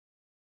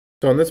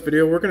So in this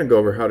video, we're going to go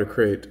over how to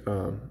create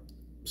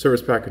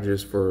service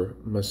packages for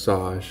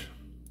massage.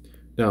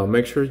 Now,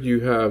 make sure you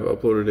have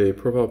uploaded a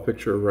profile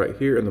picture right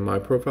here in the My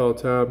Profile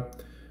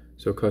tab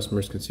so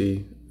customers can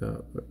see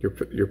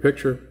your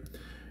picture.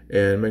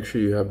 And make sure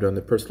you have done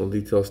the Personal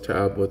Details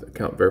tab with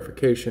account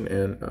verification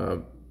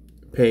and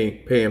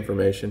pay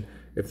information.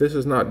 If this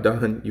is not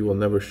done, you will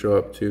never show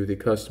up to the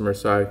customer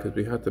side because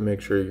we have to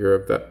make sure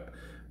you're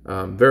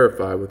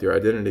verified with your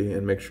identity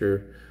and make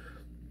sure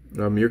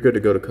you're good to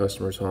go to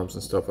customers' homes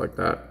and stuff like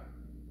that.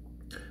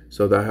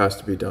 So that has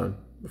to be done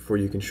before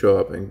you can show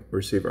up and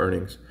receive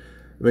earnings.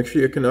 Make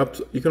sure you can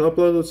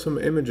upload some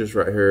images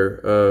right here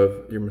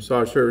of your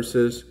massage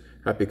services,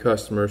 happy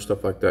customers,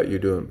 stuff like that you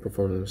do and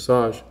perform the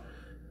massage.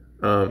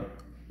 All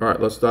right,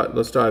 let's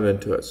dive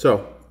into it.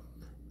 So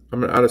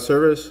I'm gonna add a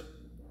service,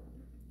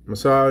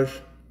 massage,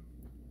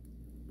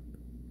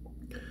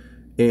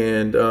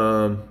 and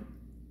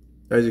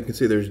as you can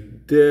see, there's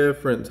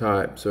different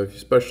types. So if you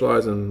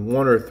specialize in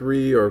one or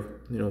three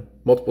or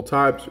multiple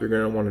types, you're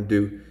going to want to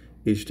do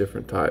each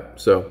different type.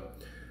 So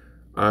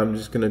I'm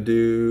just going to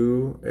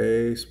do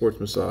a sports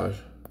massage.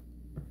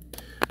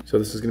 So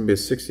this is going to be a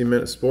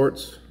 60-minute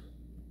sports.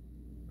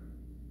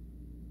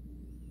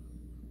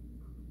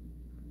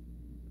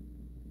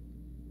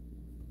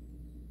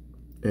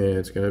 And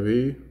it's going to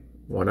be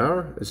 1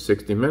 hour. It's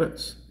 60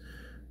 minutes,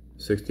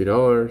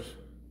 $60.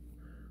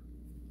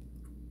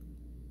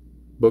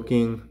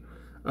 Booking.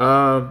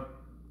 So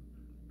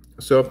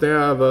if they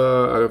have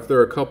if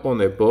they're a couple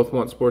and they both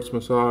want sports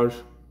massage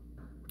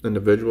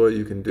individually,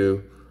 you can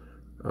do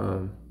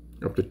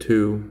up to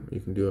 2. You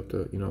can do up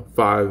to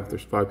 5 if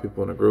there's 5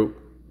 people in a group.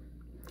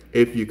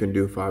 If you can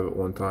do 5 at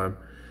one time,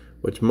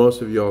 which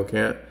most of y'all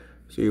can't,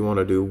 so you want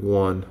to do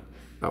 1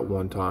 at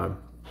one time.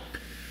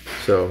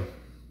 So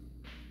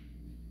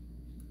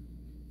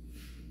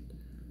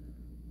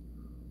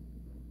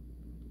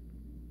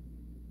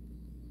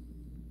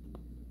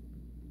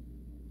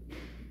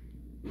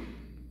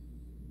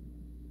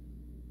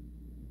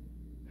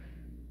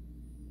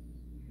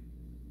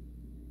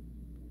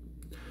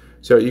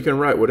you can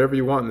write whatever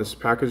you want in this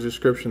package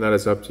description. That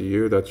is up to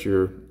you. That's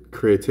your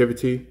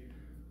creativity.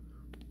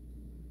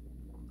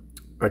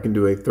 I can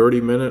do a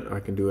 30-minute. I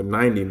can do a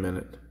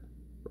 90-minute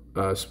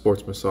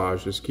sports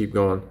massage. Just keep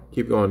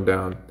going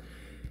down.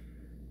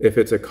 If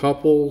it's a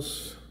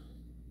couples,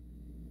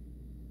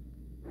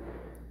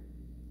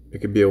 it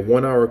could be a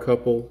 1-hour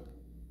couple.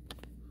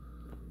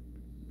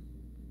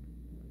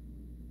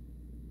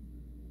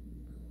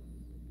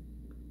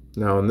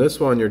 Now in this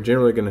one, you're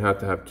generally going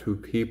to have 2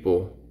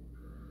 people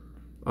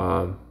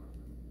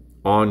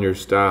on your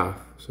staff,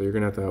 so you're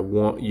gonna have to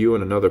have you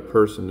and another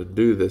person to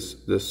do this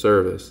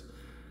service.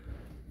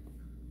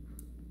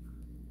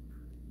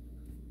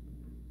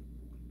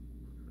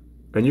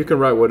 And you can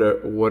write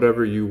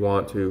whatever you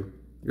want to,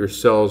 your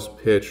sales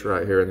pitch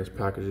right here in this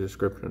package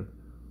description.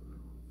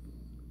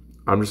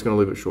 I'm just gonna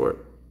leave it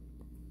short.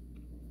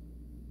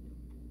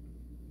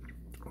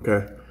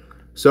 Okay,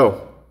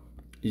 so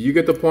you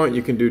get the point.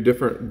 You can do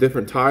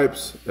different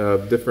types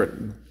of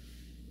different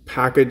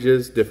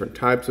packages, different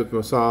types of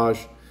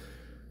massage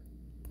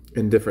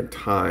in different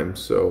times.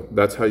 So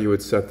that's how you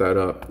would set that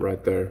up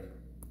right there.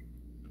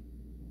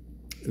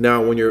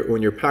 Now when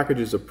your package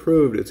is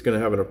approved, it's going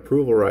to have an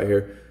approval right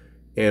here,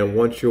 and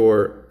once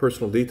your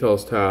personal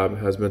details tab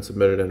has been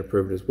submitted and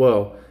approved as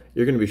well,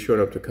 you're going to be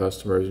showing up to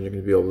customers and you're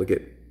going to be able to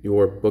get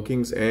your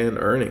bookings and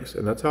earnings.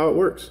 And that's how it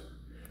works.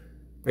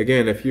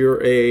 Again, if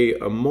you're a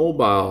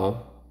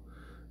mobile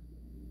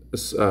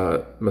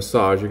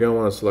massage, you're going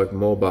to want to select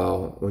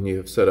mobile when you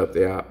have set up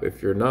the app.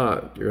 If you're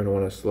not, you're going to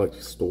want to select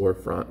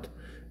storefront.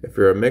 If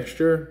you're a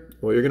mixture,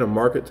 well, you're going to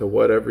market to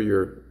whatever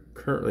you're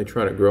currently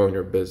trying to grow in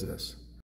your business.